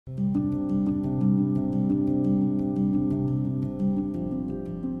Hi,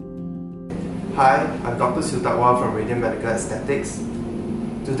 I'm Dr. Siew from Radium Medical Aesthetics.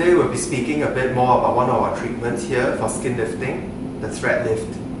 Today we'll be speaking a bit more about one of our treatments here for skin lifting, the thread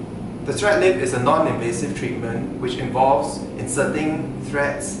lift. The thread lift is a non-invasive treatment which involves inserting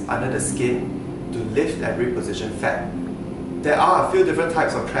threads under the skin to lift and reposition fat. There are a few different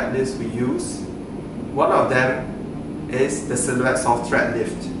types of thread lifts we use. One of them is the Silhouette Soft Thread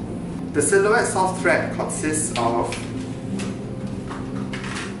Lift. The Silhouette Soft Thread consists of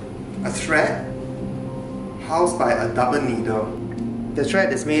a thread housed by a double needle. The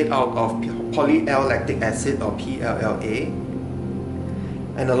thread is made out of poly-L-lactic acid or PLLA,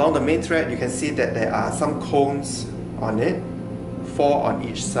 and along the main thread you can see that there are some cones on it, 4 on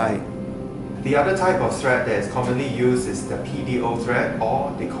each side. The other type of thread that is commonly used is the PDO thread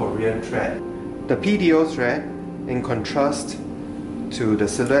or the Korean thread. The PDO thread, in contrast to the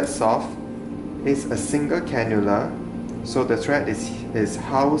Silhouette Soft, is a single cannula. So the thread is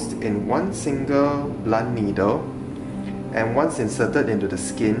housed in one single blunt needle, and once inserted into the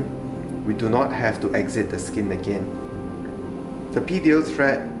skin, we do not have to exit the skin again. The PDO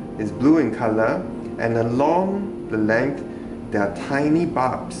thread is blue in color, and along the length there are tiny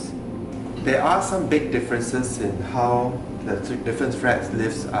barbs. There are some big differences in how the different thread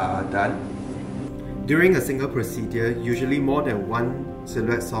lifts are done. During a single procedure, usually more than one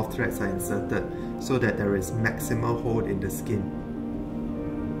Silhouette Soft threads are inserted so that there is maximal hold in the skin.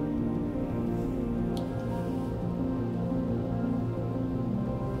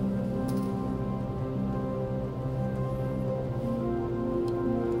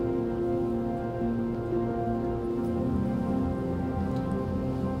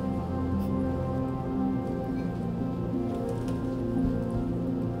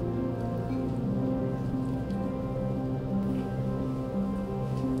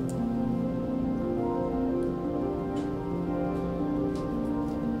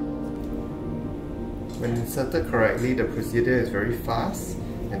 When inserted correctly, the procedure is very fast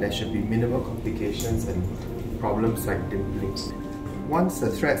and there should be minimal complications and problems like dimpling. Once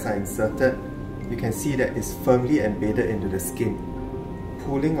the threads are inserted, you can see that it's firmly embedded into the skin.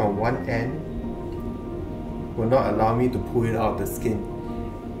 Pulling on one end will not allow me to pull it out of the skin.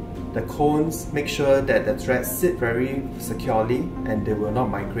 The cones make sure that the threads sit very securely and they will not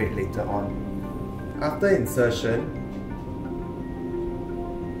migrate later on. After insertion,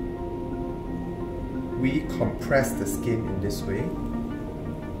 we compress the skin in this way,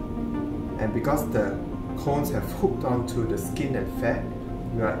 and because the cones have hooked onto the skin and fat,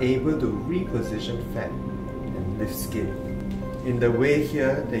 we are able to reposition fat and lift skin. In the way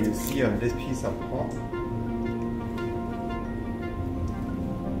here that you see on this piece of pork,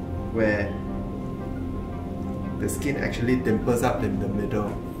 where the skin actually dimples up in the middle.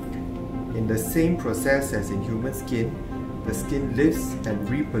 In the same process as in human skin, the skin lifts and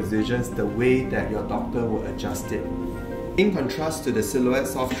repositions the way that your doctor will adjust it. In contrast to the Silhouette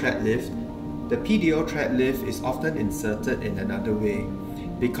Soft Thread Lift, the PDO thread lift is often inserted in another way.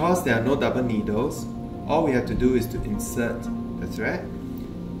 Because there are no double needles, all we have to do is to insert the thread.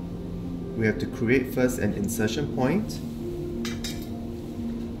 We have to create first an insertion point.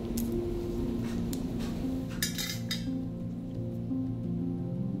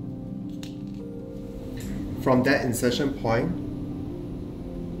 From that insertion point,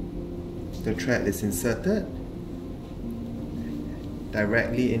 the thread is inserted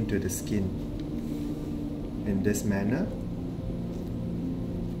directly into the skin in this manner.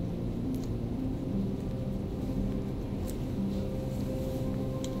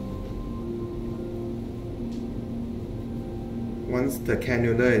 Once the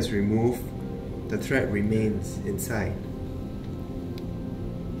cannula is removed, the thread remains inside.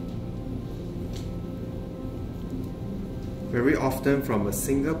 Very often from a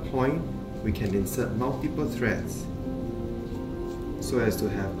single point, we can insert multiple threads so as to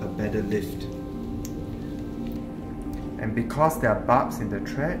have a better lift. And because there are barbs in the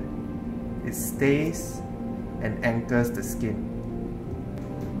thread, it stays and anchors the skin.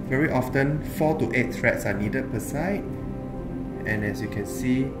 Very often 4 to 8 threads are needed per side, and as you can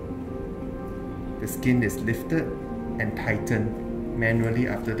see, the skin is lifted and tightened manually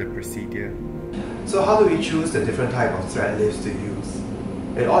after the procedure. So how do we choose the different type of thread lifts to use?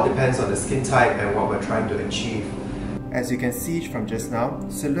 It all depends on the skin type and what we're trying to achieve. As you can see from just now,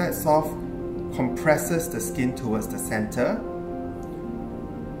 Silhouette Soft compresses the skin towards the center,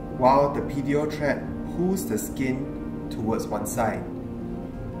 while the PDO thread pulls the skin towards one side.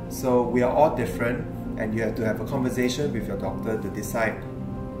 So we are all different, and you have to have a conversation with your doctor to decide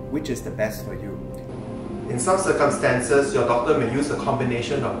which is the best for you. In some circumstances, your doctor may use a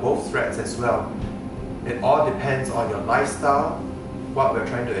combination of both threads as well. It all depends on your lifestyle, what we're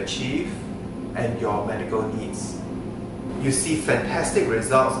trying to achieve, and your medical needs. You see fantastic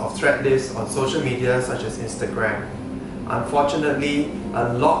results of thread lifts on social media such as Instagram. Unfortunately,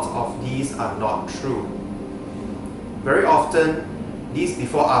 a lot of these are not true. Very often, these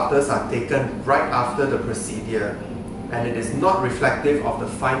before-afters are taken right after the procedure, and it is not reflective of the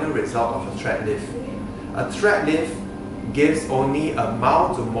final result of a thread lift. A thread lift gives only a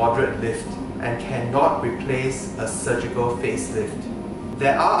mild to moderate lift and cannot replace a surgical facelift.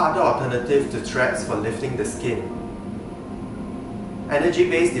 There are other alternatives to threads for lifting the skin.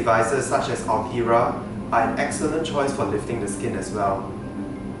 Energy-based devices such as Altera are an excellent choice for lifting the skin as well.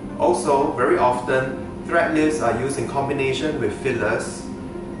 Also, very often, thread lifts are used in combination with fillers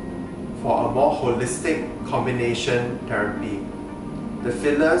for a more holistic combination therapy. The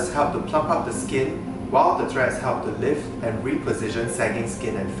fillers help to plump up the skin, while the threads help to lift and reposition sagging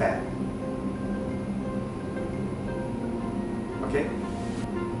skin and fat. Okay?